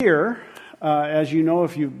Here, as you know,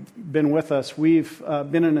 if you've been with us, we've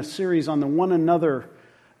been in a series on the one another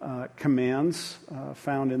commands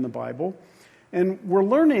found in the Bible. And we're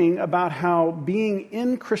learning about how being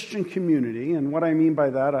in Christian community, and what I mean by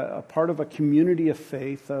that, a part of a community of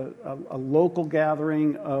faith, a local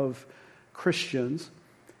gathering of Christians,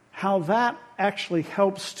 how that actually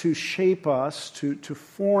helps to shape us, to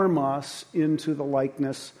form us into the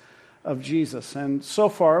likeness of Jesus. And so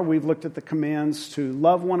far, we've looked at the commands to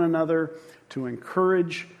love one another, to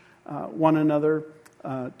encourage one another,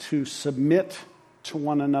 to submit to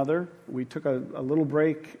one another. We took a little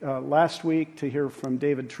break last week to hear from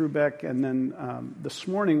David Trubeck, and then this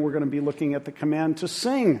morning we're going to be looking at the command to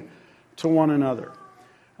sing to one another,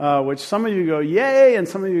 which some of you go, yay, and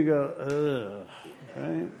some of you go, ugh,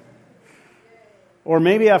 right? Or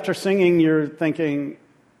maybe after singing you're thinking,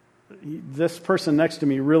 this person next to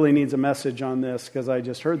me really needs a message on this because I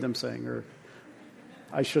just heard them sing, or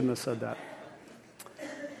I shouldn't have said that.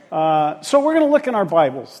 So we're going to look in our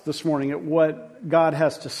Bibles this morning at what God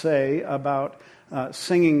has to say about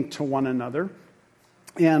singing to one another.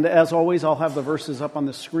 And as always, I'll have the verses up on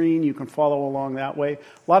the screen. You can follow along that way.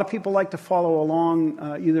 A lot of people like to follow along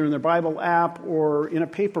either in their Bible app or in a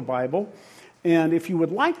paper Bible. And if you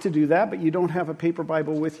would like to do that, but you don't have a paper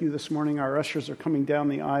Bible with you this morning, our ushers are coming down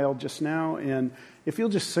the aisle just now. And if you'll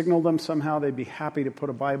just signal them somehow, they'd be happy to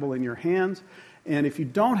put a Bible in your hands. And if you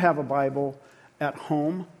don't have a Bible at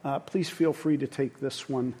home, please feel free to take this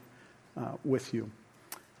one with you.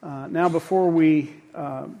 Now, before we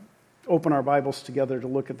open our Bibles together to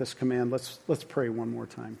look at this command, let's pray one more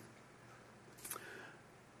time.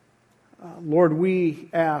 Lord, we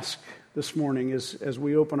ask this morning as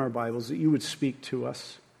we open our Bibles that you would speak to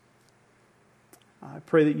us. I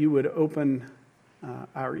pray that you would open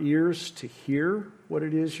our ears to hear what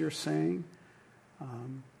it is you're saying.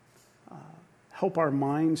 Help our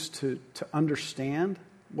minds to understand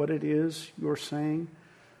what it is you're saying.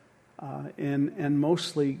 And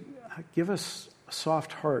mostly, give us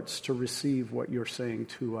soft hearts to receive what you're saying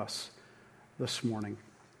to us this morning.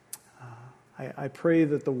 I pray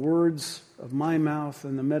that the words of my mouth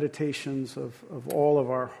and the meditations of all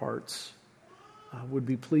of our hearts would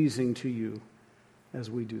be pleasing to you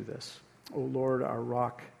as we do this. O Lord, our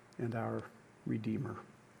rock and our Redeemer.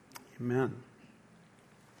 Amen.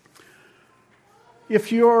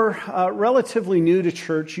 If you're relatively new to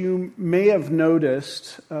church, you may have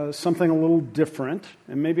noticed something a little different.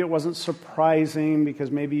 And maybe it wasn't surprising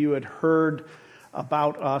because maybe you had heard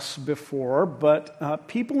about us before, but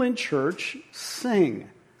people in church sing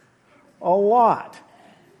a lot,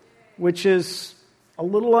 which is a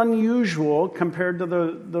little unusual compared to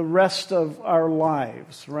the rest of our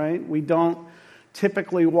lives, right? We don't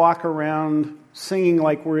typically walk around singing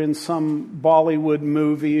like we're in some Bollywood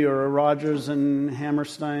movie or a Rodgers and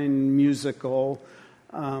Hammerstein musical.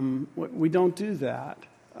 We don't do that.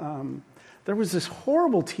 There was this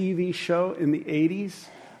horrible TV show in the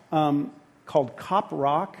 80s called Cop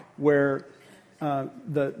Rock, where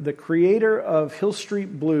the creator of Hill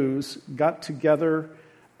Street Blues got together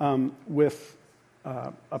with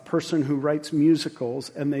a person who writes musicals,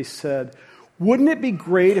 and they said, wouldn't it be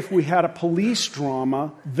great if we had a police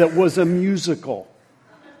drama that was a musical?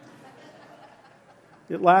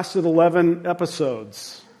 It lasted 11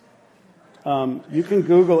 episodes. You can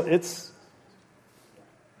Google it.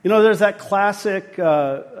 There's that classic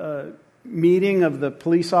meeting of the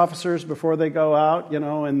police officers before they go out,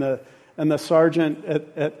 and the sergeant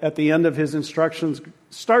at the end of his instructions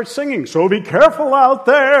starts singing, "So be careful out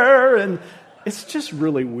there," and it's just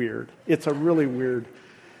really weird. It's a really weird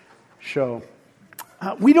show.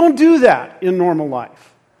 We don't do that in normal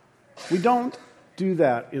life. We don't do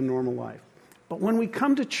that in normal life. But when we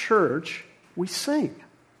come to church, we sing.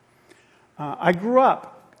 I grew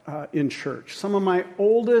up in church. Some of my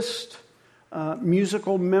oldest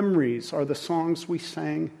musical memories are the songs we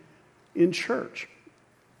sang in church.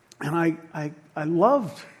 And I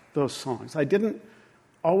loved those songs. I didn't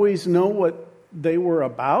always know what they were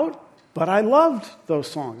about, but I loved those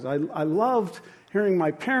songs. I loved hearing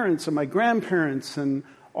my parents and my grandparents and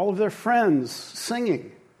all of their friends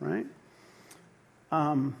singing, right?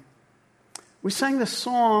 We sang this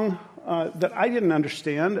song that I didn't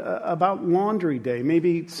understand about Laundry Day.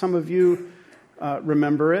 Maybe some of you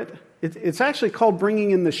remember it. It's actually called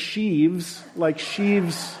Bringing in the Sheaves, like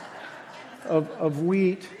sheaves of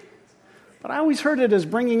wheat. But I always heard it as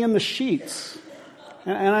Bringing in the Sheets.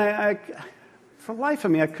 And I for the life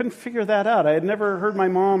of me, I couldn't figure that out. I had never heard my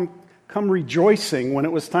mom come rejoicing when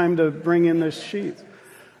it was time to bring in the sheets.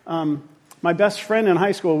 My best friend in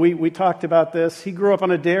high school, we talked about this. He grew up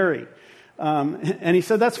on a dairy. And he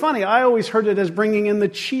said, that's funny. I always heard it as bringing in the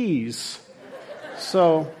cheese.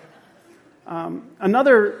 So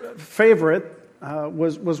another favorite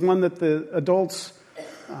was one that the adults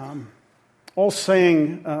all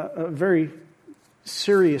sang very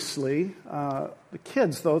seriously. The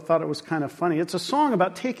kids, though, thought it was kind of funny. It's a song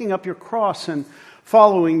about taking up your cross and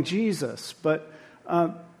following Jesus. But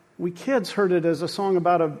we kids heard it as a song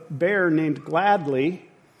about a bear named Gladly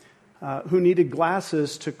who needed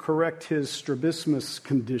glasses to correct his strabismus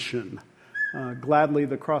condition. Gladly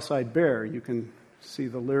the cross-eyed bear. You can see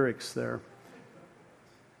the lyrics there.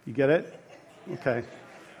 You get it? Okay.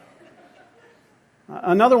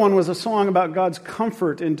 Another one was a song about God's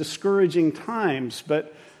comfort in discouraging times,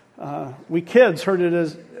 but we kids heard it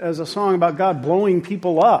as a song about God blowing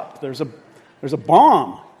people up. There's a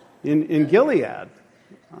bomb in Gilead.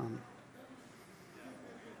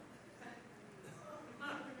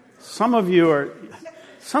 Some of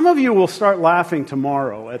you will start laughing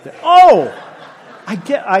tomorrow at the. Oh, I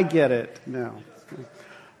get it now.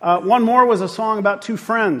 One more was a song about two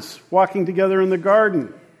friends walking together in the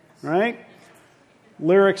garden, right?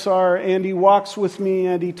 Lyrics are, and he walks with me,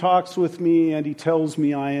 and he talks with me, and he tells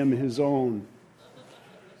me I am his own.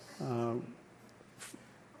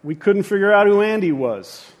 We couldn't figure out who Andy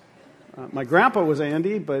was. My grandpa was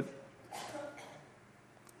Andy, but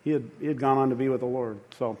he had gone on to be with the Lord.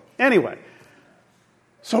 So anyway,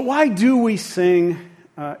 so why do we sing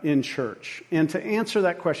in church? And to answer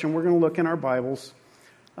that question, we're going to look in our Bibles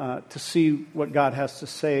to see what God has to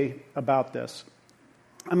say about this.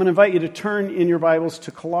 I'm going to invite you to turn in your Bibles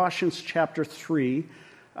to Colossians chapter 3.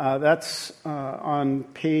 That's on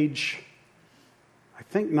page, I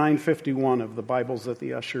think, 951 of the Bibles that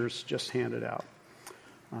the ushers just handed out.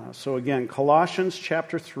 So again, Colossians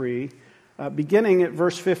chapter 3, beginning at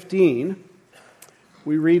verse 15,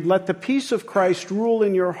 we read, "Let the peace of Christ rule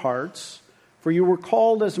in your hearts, for you were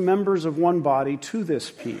called as members of one body to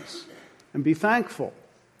this peace, and be thankful.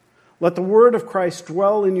 Let the word of Christ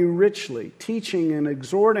dwell in you richly, teaching and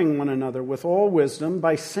exhorting one another with all wisdom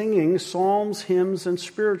by singing psalms, hymns, and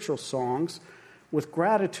spiritual songs with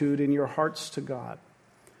gratitude in your hearts to God.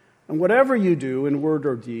 And whatever you do in word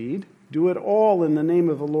or deed, do it all in the name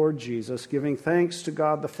of the Lord Jesus, giving thanks to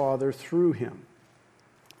God the Father through him."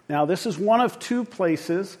 Now, this is one of two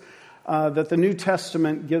places that the New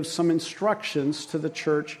Testament gives some instructions to the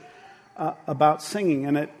church about singing.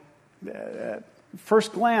 And at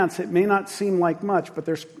first glance, it may not seem like much, but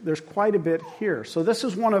there's quite a bit here. So this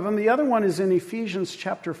is one of them. The other one is in Ephesians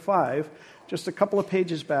chapter 5, just a couple of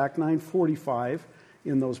pages back, 945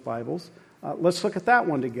 in those Bibles. Let's look at that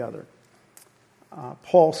one together.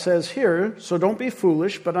 Paul says here, "So don't be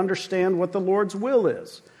foolish, but understand what the Lord's will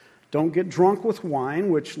is. Don't get drunk with wine,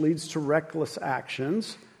 which leads to reckless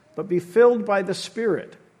actions, but be filled by the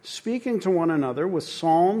Spirit, speaking to one another with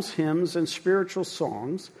psalms, hymns, and spiritual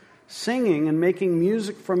songs, singing and making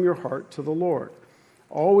music from your heart to the Lord,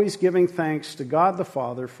 always giving thanks to God the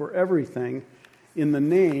Father for everything in the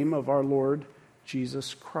name of our Lord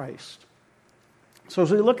Jesus Christ." So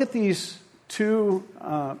as we look at these two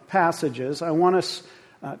passages, I want us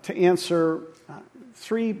to answer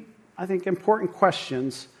three, I think, important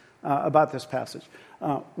questions about this passage.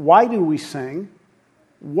 Why do we sing?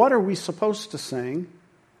 What are we supposed to sing?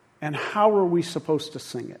 And how are we supposed to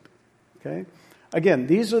sing it? Okay? Again,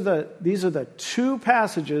 these are the two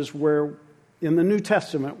passages where in the New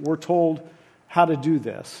Testament we're told how to do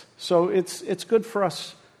this. So it's good for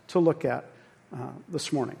us to look at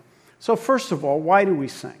this morning. So first of all, why do we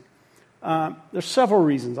sing? There's several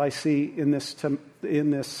reasons I see in this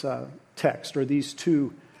text, or these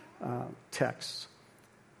two texts.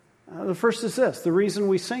 The first is this: the reason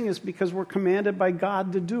we sing is because we're commanded by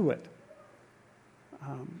God to do it.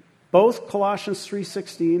 Both Colossians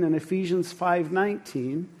 3:16 and Ephesians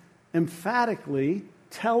 5:19 emphatically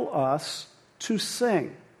tell us to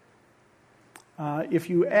sing. If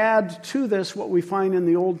you add to this what we find in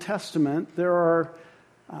the Old Testament, there are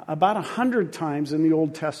about 100 times in the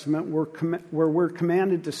Old Testament where we're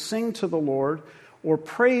commanded to sing to the Lord or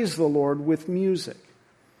praise the Lord with music.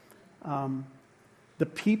 The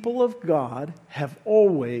people of God have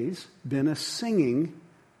always been a singing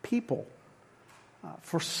people.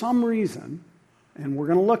 For some reason, and we're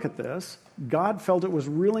going to look at this, God felt it was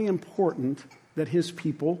really important that his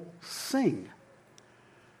people sing.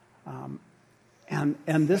 And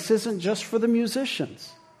this isn't just for the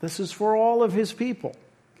musicians. This is for all of his people.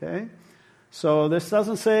 Okay? So this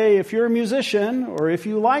doesn't say if you're a musician or if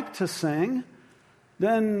you like to sing,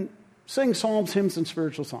 then sing psalms, hymns, and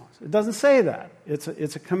spiritual songs. It doesn't say that. It's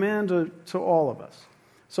a command to all of us.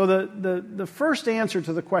 So the first answer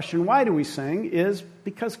to the question, why do we sing, is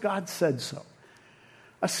because God said so.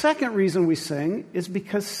 A second reason we sing is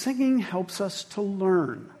because singing helps us to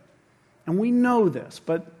learn. And we know this,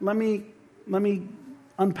 but let me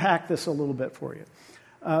unpack this a little bit for you.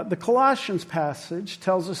 The Colossians passage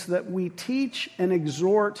tells us that we teach and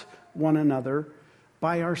exhort one another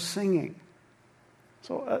by our singing.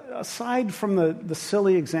 So aside from the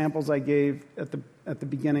silly examples I gave at the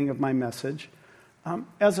beginning of my message,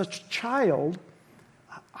 as a child,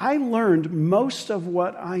 I learned most of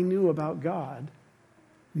what I knew about God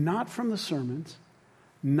not from the sermons,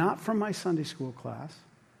 not from my Sunday school class,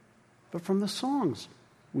 but from the songs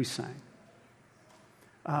we sang.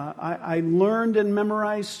 I learned and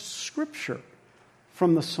memorized Scripture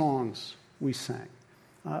from the songs we sang.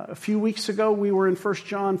 A few weeks ago, we were in 1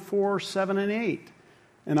 John 4, 7, and 8.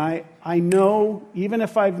 And I know, even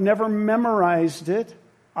if I've never memorized it,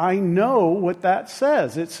 I know what that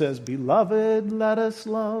says. It says, "Beloved, let us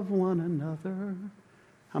love one another."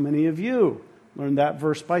 How many of you learned that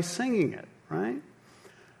verse by singing it, right?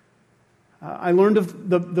 I learned of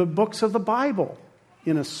the books of the Bible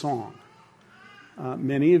in a song.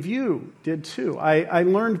 Many of you did too. I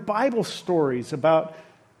learned Bible stories about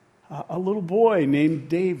a little boy named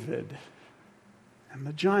David and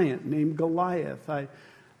the giant named Goliath. I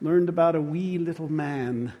learned about a wee little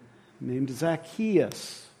man named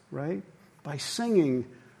Zacchaeus, right? By singing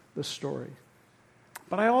the story.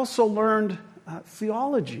 But I also learned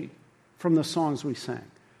theology from the songs we sang.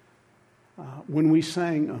 When we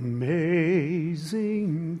sang, "Amazing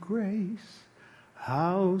Grace,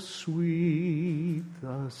 how sweet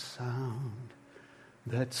the sound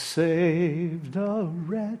that saved a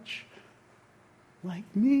wretch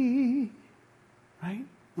like me," right?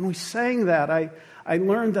 When we sang that, I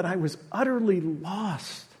learned that I was utterly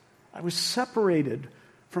lost. I was separated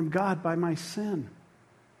from God by my sin.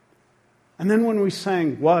 And then when we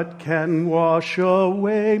sang, "What can wash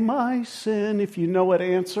away my sin?" If you know what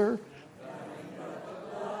answer.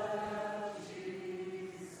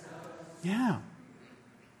 Yeah.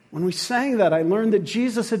 When we sang that, I learned that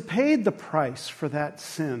Jesus had paid the price for that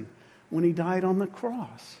sin when he died on the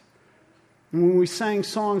cross. And when we sang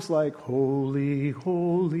songs like, "Holy,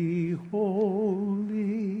 holy,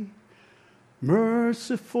 holy,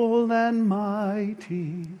 merciful and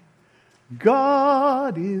mighty,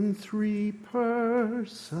 God in three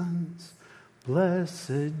persons,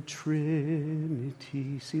 blessed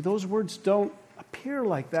Trinity." See, those words don't appear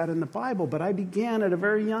like that in the Bible, but I began at a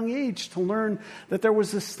very young age to learn that there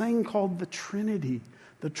was this thing called the Trinity,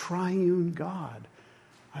 the triune God.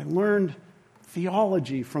 I learned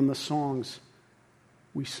theology from the songs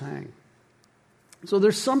we sang. So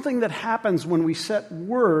there's something that happens when we set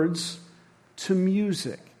words to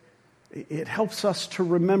music. It helps us to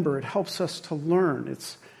remember. It helps us to learn.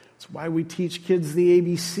 It's why we teach kids the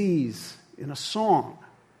ABCs in a song,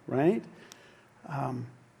 right?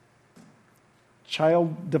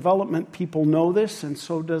 Child development people know this, and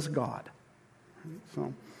so does God.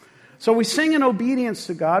 So we sing in obedience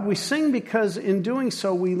to God. We sing because in doing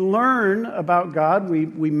so we learn about God.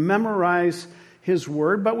 We memorize His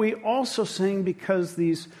Word, but we also sing because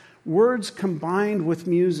these words combined with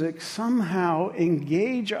music somehow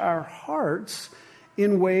engage our hearts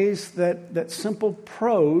in ways that simple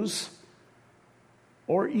prose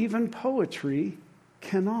or even poetry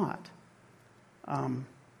cannot.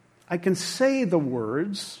 I can say the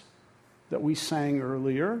words that we sang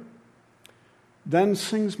earlier. "Then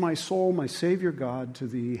sings my soul, my Savior God, to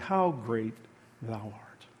thee, how great thou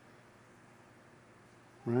art."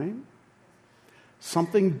 Right?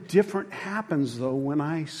 Something different happens, though, when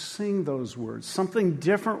I sing those words. Something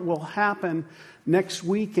different will happen next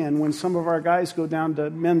weekend when some of our guys go down to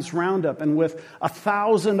Men's Roundup, and with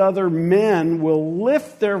 1,000 other men will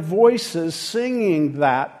lift their voices singing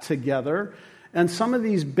that together. And some of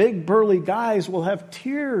these big, burly guys will have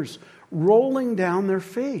tears rolling down their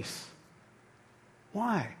face.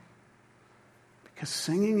 Why? Because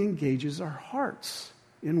singing engages our hearts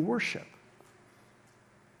in worship.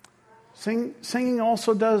 Singing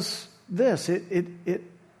also does this.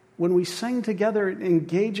 When we sing together, it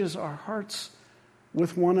engages our hearts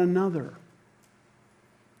with one another.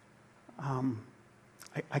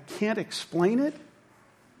 I can't explain it,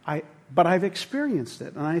 but I've experienced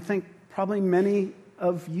it, and I think probably many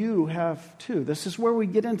of you have too. This is where we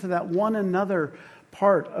get into that one another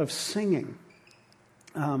part of singing.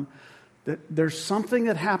 That there's something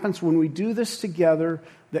that happens when we do this together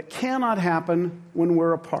that cannot happen when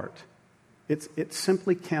we're apart. It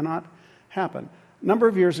simply cannot happen. A number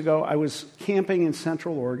of years ago, I was camping in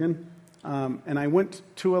Central Oregon, and I went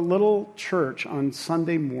to a little church on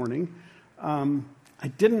Sunday morning. I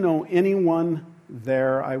didn't know anyone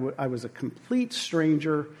there. I was a complete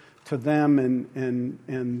stranger to them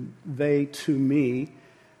and they to me.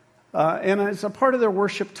 And as a part of their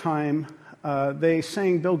worship time, they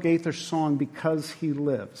sang Bill Gaither's song, Because He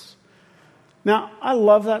Lives. Now, I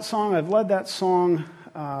love that song. I've led that song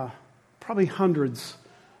probably hundreds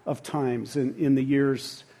of times in the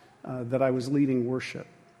years that I was leading worship.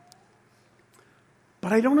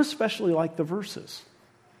 But I don't especially like the verses.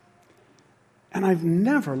 And I've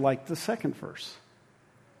never liked the second verse.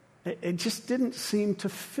 It just didn't seem to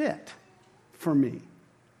fit for me.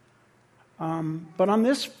 But on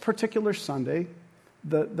this particular Sunday,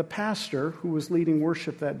 the pastor who was leading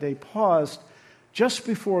worship that day paused just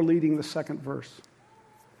before leading the second verse.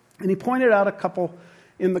 And he pointed out a couple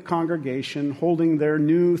in the congregation holding their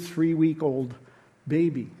new 3-week-old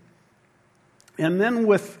baby. And then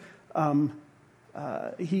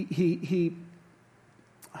he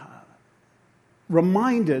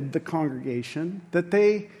reminded the congregation that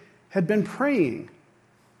they had been praying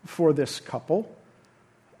for this couple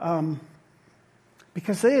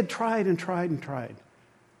because they had tried and tried and tried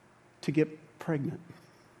to get pregnant.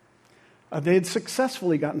 They had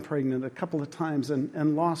successfully gotten pregnant a couple of times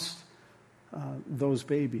and lost those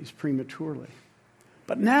babies prematurely.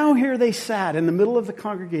 But now here they sat in the middle of the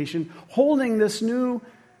congregation holding this new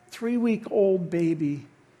 3-week-old baby.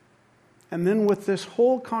 And then with this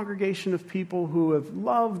whole congregation of people who have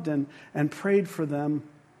loved and prayed for them,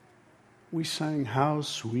 we sang, "How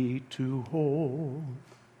sweet to hold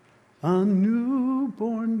a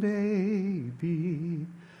newborn baby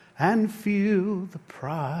and feel the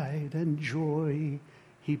pride and joy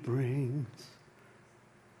he brings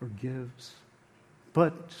or gives.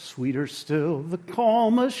 But sweeter still the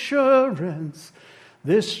calm assurance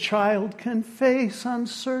this child can face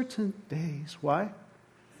uncertain days." Why?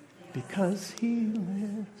 Because he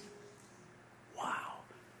lives. Wow.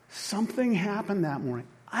 Something happened that morning.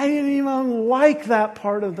 I didn't even like that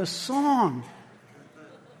part of the song.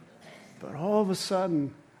 But all of a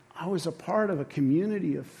sudden, I was a part of a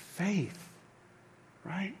community of faith,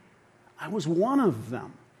 right? I was one of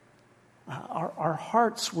them. Our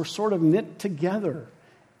hearts were sort of knit together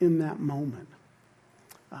in that moment.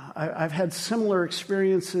 I've had similar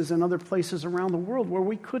experiences in other places around the world where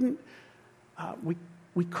we couldn't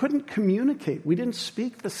communicate. We didn't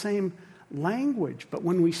speak the same language. But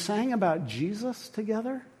when we sang about Jesus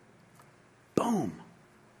together, boom,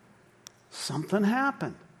 something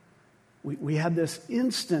happened. We had this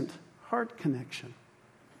instant heart connection.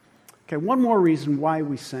 Okay, one more reason why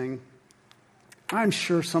we sing. I'm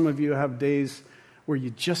sure some of you have days where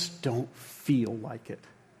you just don't feel like it,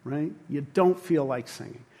 right? You don't feel like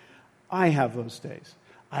singing. I have those days.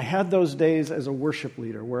 I had those days as a worship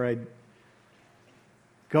leader where I'd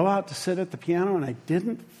go out to sit at the piano and I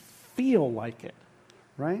didn't feel like it,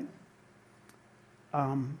 right?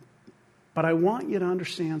 But I want you to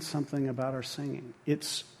understand something about our singing.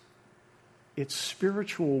 It's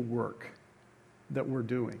spiritual work that we're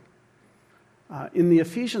doing. In the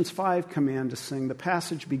Ephesians 5 command to sing, the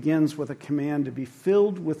passage begins with a command to be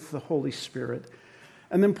filled with the Holy Spirit.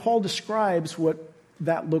 And then Paul describes what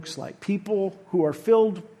that looks like. People who are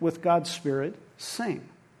filled with God's Spirit sing.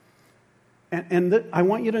 And I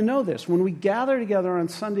want you to know this. When we gather together on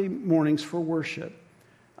Sunday mornings for worship,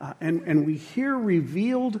 and we hear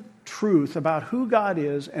revealed truth about who God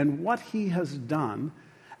is and what He has done,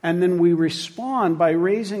 and then we respond by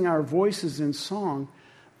raising our voices in song,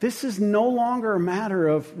 this is no longer a matter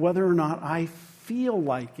of whether or not I feel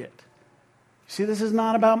like it. See, this is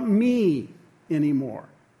not about me anymore.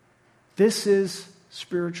 This is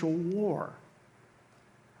spiritual war.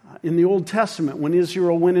 In the Old Testament, when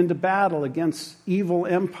Israel went into battle against evil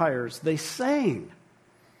empires, they sang.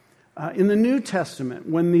 In the New Testament,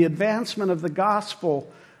 when the advancement of the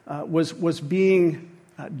gospel was being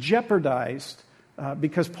jeopardized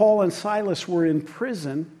because Paul and Silas were in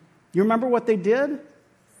prison, you remember what they did?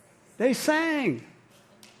 They sang.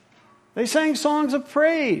 They sang songs of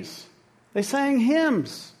praise. They sang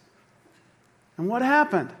hymns. And what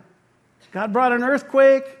happened? God brought an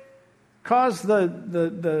earthquake, caused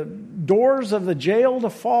the doors of the jail to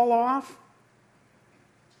fall off.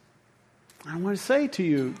 I want to say to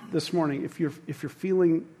you this morning, if you're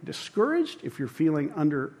feeling discouraged, if you're feeling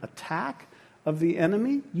under attack of the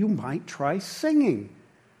enemy, you might try singing.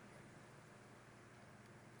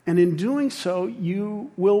 And in doing so, you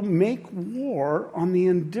will make war on the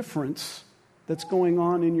indifference that's going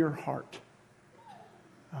on in your heart.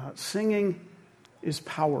 Singing is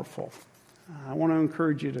powerful. I want to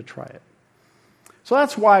encourage you to try it. So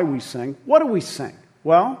that's why we sing. What do we sing?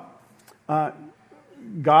 Well,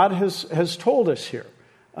 God has told us here.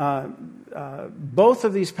 Both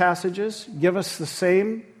of these passages give us the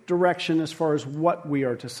same direction as far as what we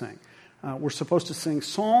are to sing. We're supposed to sing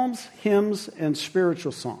psalms, hymns, and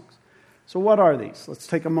spiritual songs. So what are these? Let's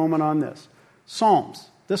take a moment on this. Psalms.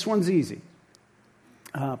 This one's easy.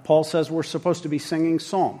 Paul says we're supposed to be singing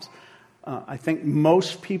psalms. I think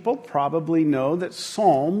most people probably know that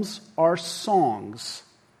psalms are songs,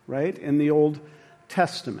 right, in the Old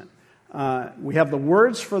Testament. We have the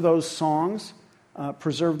words for those songs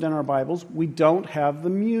preserved in our Bibles. We don't have the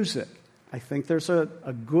music. I think there's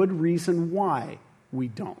a good reason why we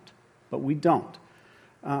don't, but we don't.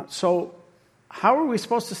 So how are we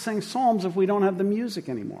supposed to sing psalms if we don't have the music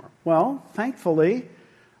anymore? Well, thankfully,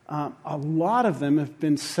 a lot of them have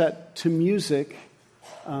been set to music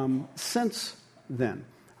since then.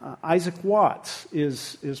 Isaac Watts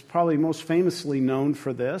is probably most famously known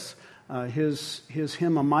for this. His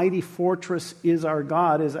hymn, "A Mighty Fortress Is Our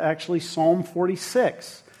God," is actually Psalm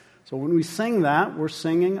 46. So when we sing that, we're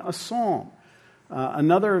singing a psalm.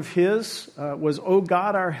 Another of his was, "O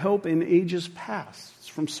God, Our Help in Ages Past." It's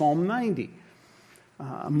from Psalm 90.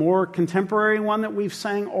 A more contemporary one that we've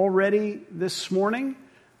sang already this morning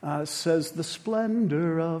says, "The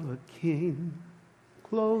splendor of a king,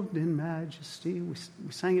 clothed in majesty." We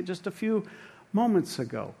sang it just a few moments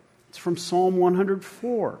ago. It's from Psalm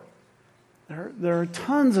 104. There are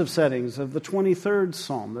tons of settings of the 23rd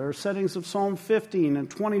Psalm. There are settings of Psalm 15 and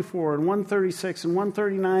 24 and 136 and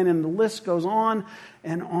 139, and the list goes on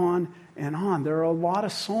and on and on. There are a lot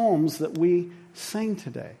of psalms that we sing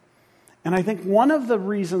today. And I think one of the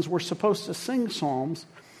reasons we're supposed to sing psalms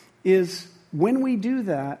is when we do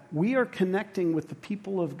that, we are connecting with the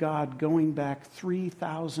people of God going back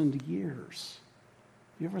 3,000 years.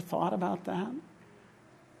 You ever thought about that?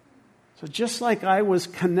 So just like I was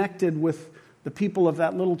connected with the people of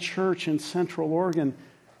that little church in Central Oregon,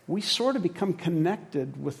 we sort of become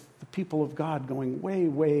connected with the people of God going way,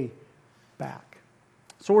 way back.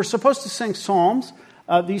 So we're supposed to sing psalms.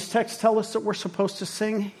 These texts tell us that we're supposed to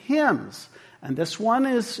sing hymns. And this one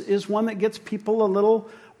is one that gets people a little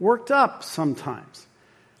worked up sometimes.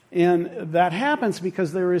 And that happens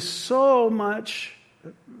because there is so much,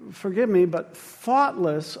 forgive me, but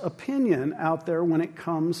thoughtless opinion out there when it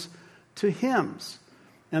comes to hymns.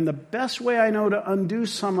 And the best way I know to undo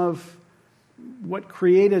some of what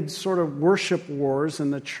created sort of worship wars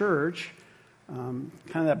in the church, kind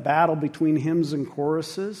of that battle between hymns and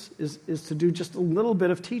choruses, is to do just a little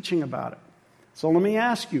bit of teaching about it. So let me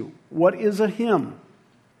ask you, what is a hymn?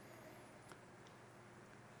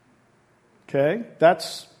 Okay,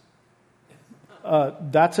 that's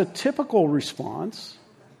a typical response.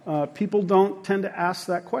 People don't tend to ask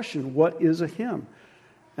that question, what is a hymn?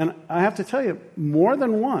 And I have to tell you, more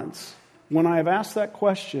than once, when I've asked that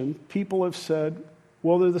question, people have said,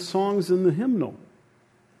 well, they're the songs in the hymnal.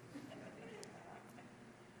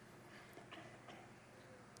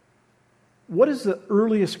 What is the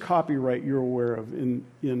earliest copyright you're aware of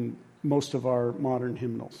in most of our modern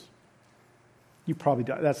hymnals? You probably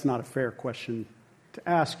don't. That's not a fair question to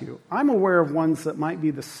ask you. I'm aware of ones that might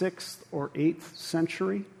be the 6th or 8th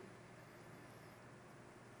century.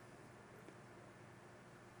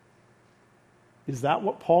 Is that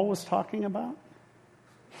what Paul was talking about?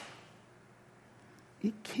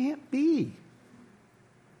 It can't be.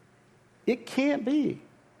 It can't be.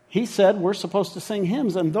 He said we're supposed to sing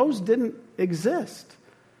hymns, and those didn't exist,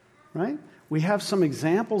 right? We have some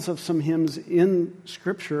examples of some hymns in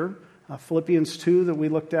Scripture. Philippians 2 that we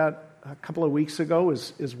looked at a couple of weeks ago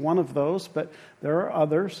is one of those, but there are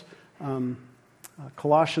others.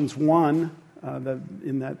 Colossians 1,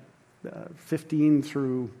 in that 15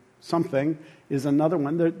 through something, is another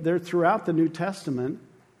one. They're throughout the New Testament.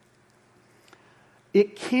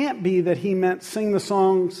 It can't be that he meant sing the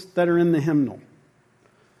songs that are in the hymnal.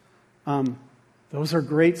 Those are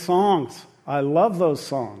great songs. I love those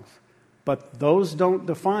songs. But those don't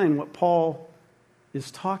define what Paul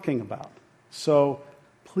is talking about. So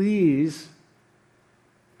please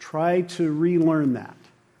try to relearn that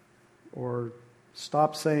or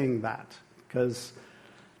stop saying that, because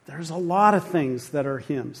there's a lot of things that are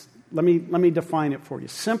hymns. Let me define it for you.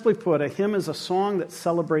 Simply put, a hymn is a song that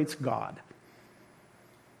celebrates God.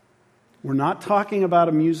 We're not talking about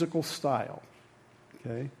a musical style,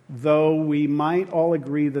 okay? Though we might all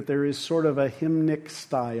agree that there is sort of a hymnic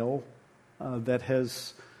style that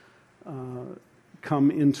has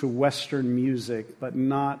come into Western music, but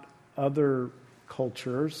not other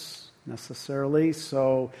cultures necessarily.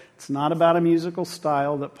 So it's not about a musical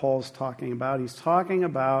style that Paul's talking about. He's talking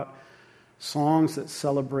about songs that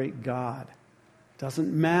celebrate God.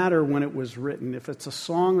 Doesn't matter when it was written. If it's a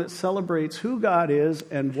song that celebrates who God is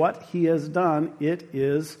and what he has done, it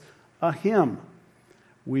is a hymn.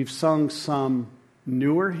 We've sung some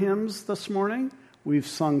newer hymns this morning. We've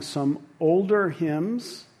sung some older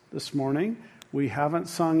hymns this morning. We haven't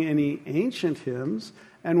sung any ancient hymns,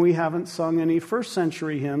 and we haven't sung any first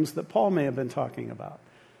century hymns that Paul may have been talking about.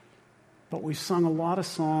 But we've sung a lot of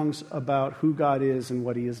songs about who God is and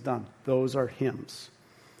what he has done. Those are hymns.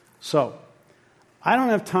 So, I don't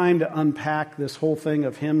have time to unpack this whole thing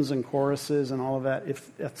of hymns and choruses and all of that.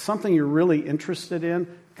 If it's something you're really interested in,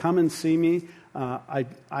 come and see me. I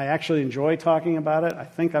actually enjoy talking about it. I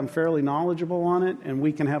think I'm fairly knowledgeable on it, and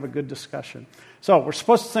we can have a good discussion. So we're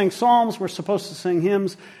supposed to sing psalms, we're supposed to sing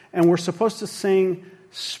hymns, and we're supposed to sing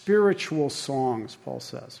spiritual songs, Paul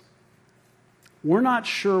says. We're not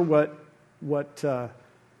sure what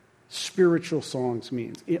spiritual songs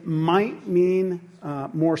means. It might mean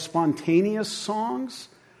more spontaneous songs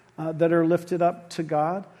that are lifted up to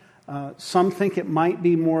God. Some think it might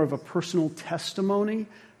be more of a personal testimony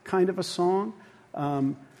kind of a song.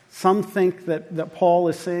 Some think that Paul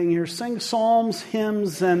is saying here, sing psalms,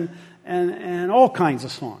 hymns, and all kinds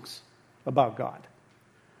of songs about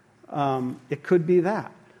God. It could be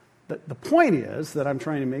that. The point is that I'm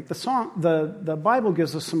trying to make, the Bible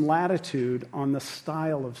gives us some latitude on the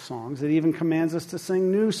style of songs. It even commands us to sing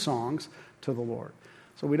new songs to the Lord.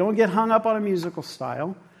 So we don't get hung up on a musical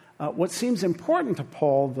style. What seems important to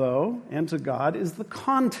Paul, though, and to God, is the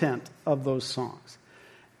content of those songs.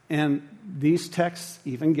 And these texts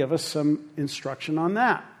even give us some instruction on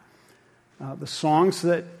that. The songs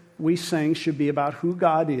that we sing should be about who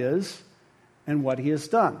God is and what he has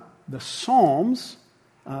done. The Psalms,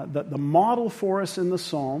 the model for us in the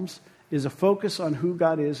Psalms, is a focus on who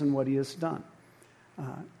God is and what he has done.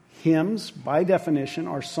 Hymns, by definition,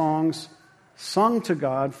 are songs sung to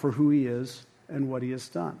God for who he is and what he has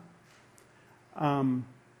done.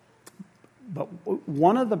 But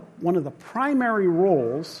one of the primary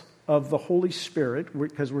roles of the Holy Spirit,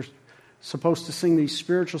 because we're supposed to sing these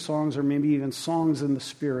spiritual songs or maybe even songs in the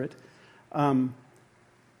Spirit,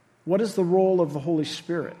 what is the role of the Holy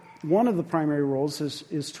Spirit? One of the primary roles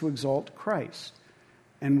is to exalt Christ.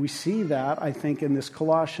 And we see that, I think, in this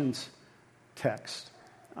Colossians text.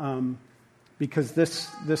 Because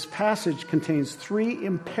this passage contains three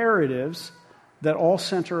imperatives that all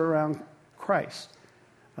center around Christ.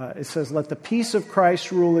 It says, let the peace of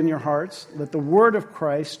Christ rule in your hearts. Let the word of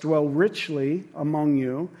Christ dwell richly among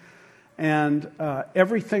you. And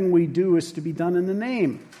everything we do is to be done in the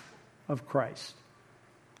name of Christ.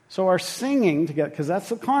 So our singing together, because that's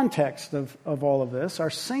the context of all of this, our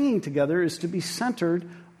singing together is to be centered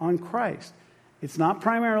on Christ. It's not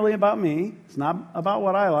primarily about me. It's not about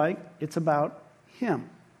what I like. It's about him.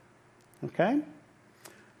 Okay?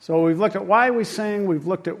 So we've looked at why we sing. We've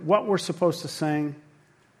looked at what we're supposed to sing.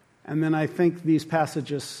 And then I think these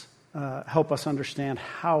passages help us understand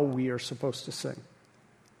how we are supposed to sing.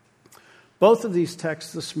 Both of these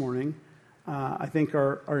texts this morning, I think,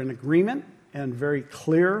 are in agreement and very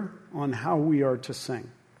clear on how we are to sing.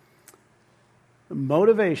 The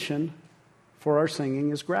motivation for our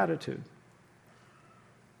singing is gratitude.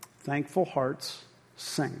 Thankful hearts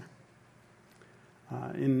sing.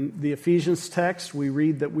 In the Ephesians text, we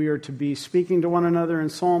read that we are to be speaking to one another in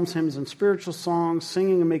psalms, hymns, and spiritual songs,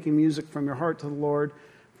 singing and making music from your heart to the Lord.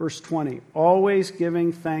 Verse 20, always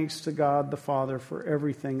giving thanks to God the Father for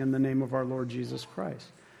everything in the name of our Lord Jesus Christ.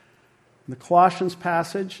 In the Colossians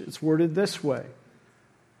passage, it's worded this way.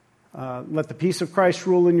 Let the peace of Christ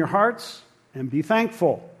rule in your hearts and be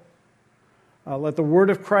thankful. Let the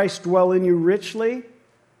word of Christ dwell in you richly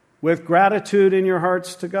with gratitude in your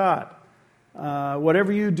hearts to God.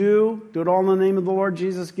 Whatever you do, do it all in the name of the Lord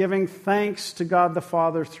Jesus, giving thanks to God the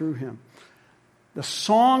Father through him. The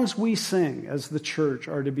songs we sing as the church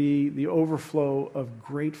are to be the overflow of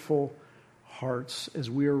grateful hearts as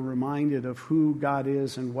we are reminded of who God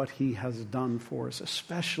is and what he has done for us,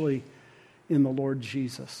 especially in the Lord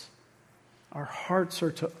Jesus. Our hearts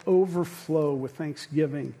are to overflow with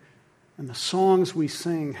thanksgiving, and the songs we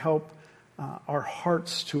sing help our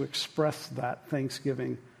hearts to express that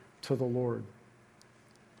thanksgiving to the Lord.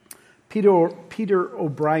 Peter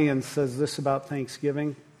O'Brien says this about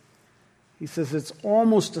thanksgiving. He says it's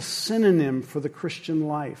almost a synonym for the Christian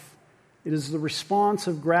life. It is the response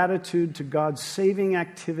of gratitude to God's saving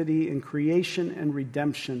activity in creation and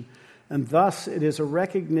redemption, and thus it is a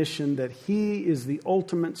recognition that he is the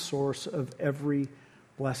ultimate source of every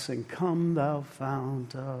blessing. Come thou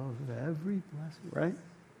fount of every blessing, right?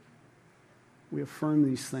 We affirm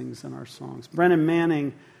these things in our songs. Brennan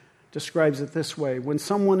Manning describes it this way: when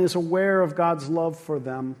someone is aware of God's love for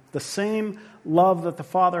them, the same love that the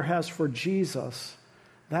Father has for Jesus,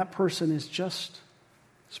 that person is just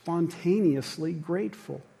spontaneously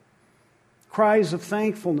grateful. Cries of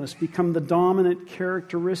thankfulness become the dominant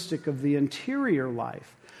characteristic of the interior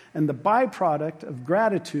life, and the byproduct of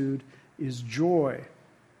gratitude is joy.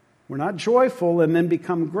 We're not joyful and then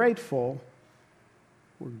become grateful.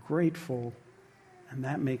 We're grateful, and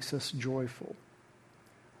that makes us joyful.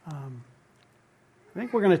 I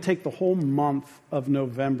think we're going to take the whole month of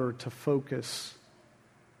November to focus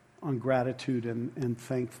on gratitude and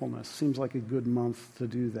thankfulness. Seems like a good month to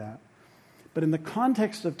do that. But in the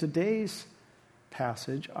context of today's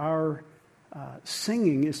passage, our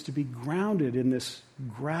singing is to be grounded in this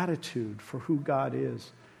gratitude for who God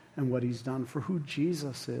is and what He's done, for who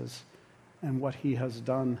Jesus is and what He has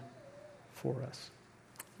done for us.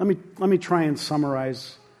 Let me try and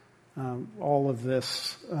summarize all of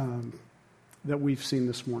this that we've seen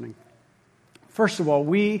this morning. First of all,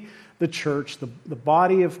 we, the church, the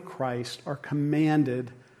body of Christ, are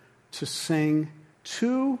commanded to sing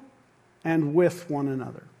to and with one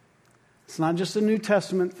another. It's not just a New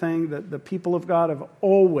Testament thing. That the people of God have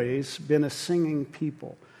always been a singing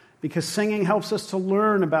people, because singing helps us to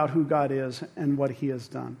learn about who God is and what He has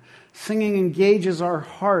done. Singing engages our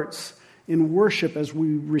hearts in worship as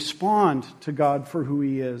we respond to God for who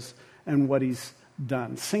He is and what He's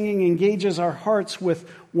done. Singing engages our hearts with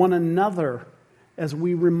one another as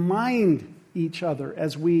we remind each other,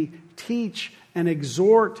 as we teach and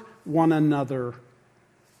exhort one another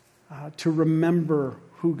to remember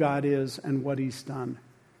who God is and what He's done.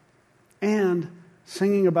 And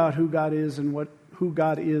singing about who God is and what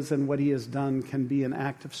He has done can be an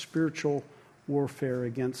act of spiritual warfare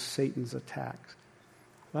against Satan's attacks.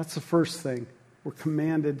 That's the first thing. We're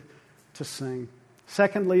commanded to sing.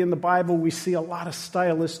 Secondly, in the Bible, we see a lot of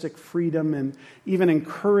stylistic freedom and even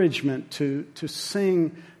encouragement to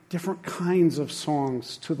sing different kinds of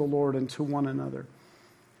songs to the Lord and to one another.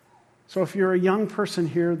 So if you're a young person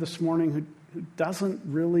here this morning who doesn't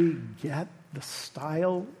really get the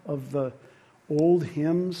style of the old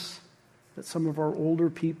hymns that some of our older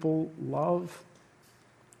people love,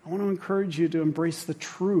 I want to encourage you to embrace the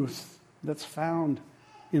truth that's found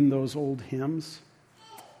in those old hymns,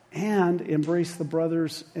 and embrace the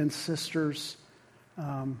brothers and sisters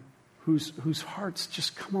whose hearts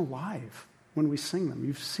just come alive when we sing them.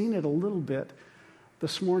 You've seen it a little bit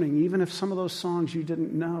this morning. Even if some of those songs you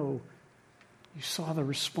didn't know, you saw the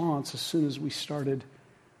response as soon as we started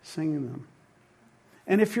singing them.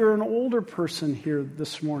 And if you're an older person here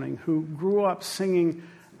this morning who grew up singing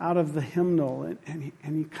out of the hymnal and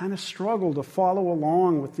you kind of struggle to follow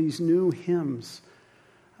along with these new hymns,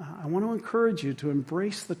 I want to encourage you to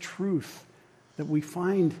embrace the truth that we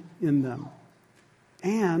find in them.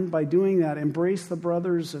 And by doing that, embrace the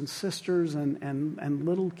brothers and sisters and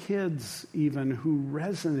little kids even who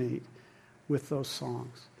resonate with those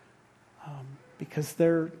songs. Because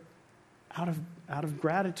they're out of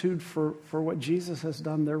gratitude for what Jesus has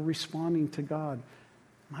done, they're responding to God.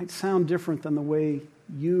 It might sound different than the way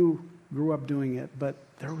you grew up doing it, but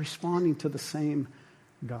they're responding to the same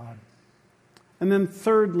God. And then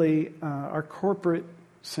thirdly, our corporate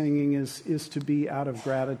singing is to be out of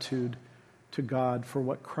gratitude to God for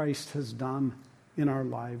what Christ has done in our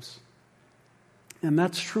lives. And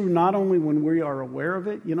that's true not only when we are aware of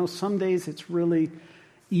it. You know, some days it's really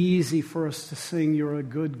easy for us to sing, "You're a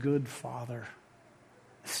good, good Father."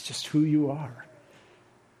 It's just who you are,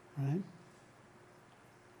 right?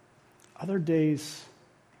 Other days,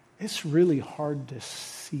 it's really hard to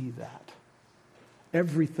see that.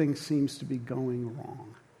 Everything seems to be going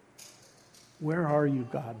wrong. Where are you,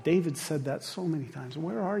 God? David said that so many times.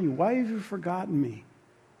 Where are you? Why have you forgotten me?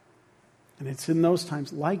 And it's in those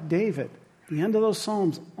times, like David, the end of those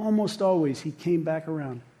Psalms, almost always he came back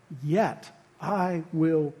around. Yet I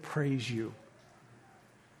will praise you.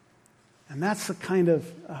 And that's the kind of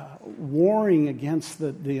warring against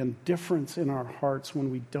the indifference in our hearts when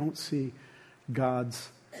we don't see God's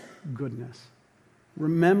goodness.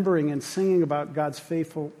 Remembering and singing about God's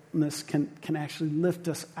faithfulness can actually lift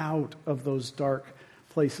us out of those dark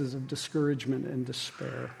places of discouragement and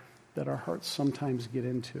despair that our hearts sometimes get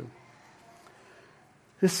into.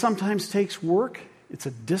 This sometimes takes work. It's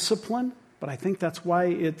a discipline, but I think that's why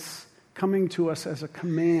it's coming to us as a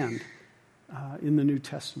command in the New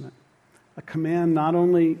Testament. A command not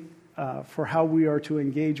only for how we are to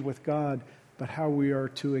engage with God, but how we are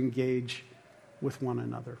to engage with one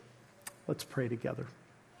another. Let's pray together.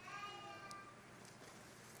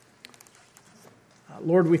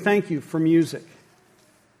 Lord, we thank you for music.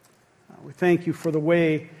 We thank you for the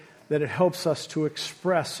way that it helps us to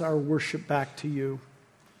express our worship back to you.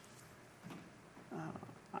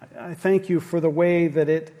 I thank you for the way that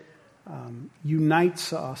it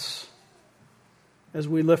unites us as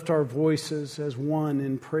we lift our voices as one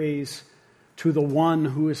in praise to the one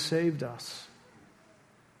who has saved us.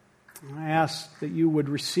 I ask that you would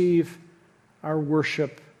receive our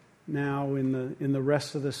worship now in the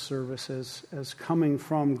rest of this service as coming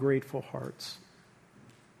from grateful hearts.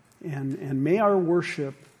 And may our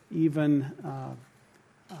worship even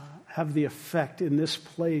have the effect in this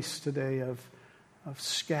place today of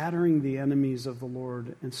scattering the enemies of the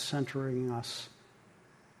Lord and centering us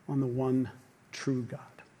on the one true God.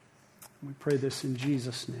 We pray this in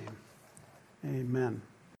Jesus' name. Amen.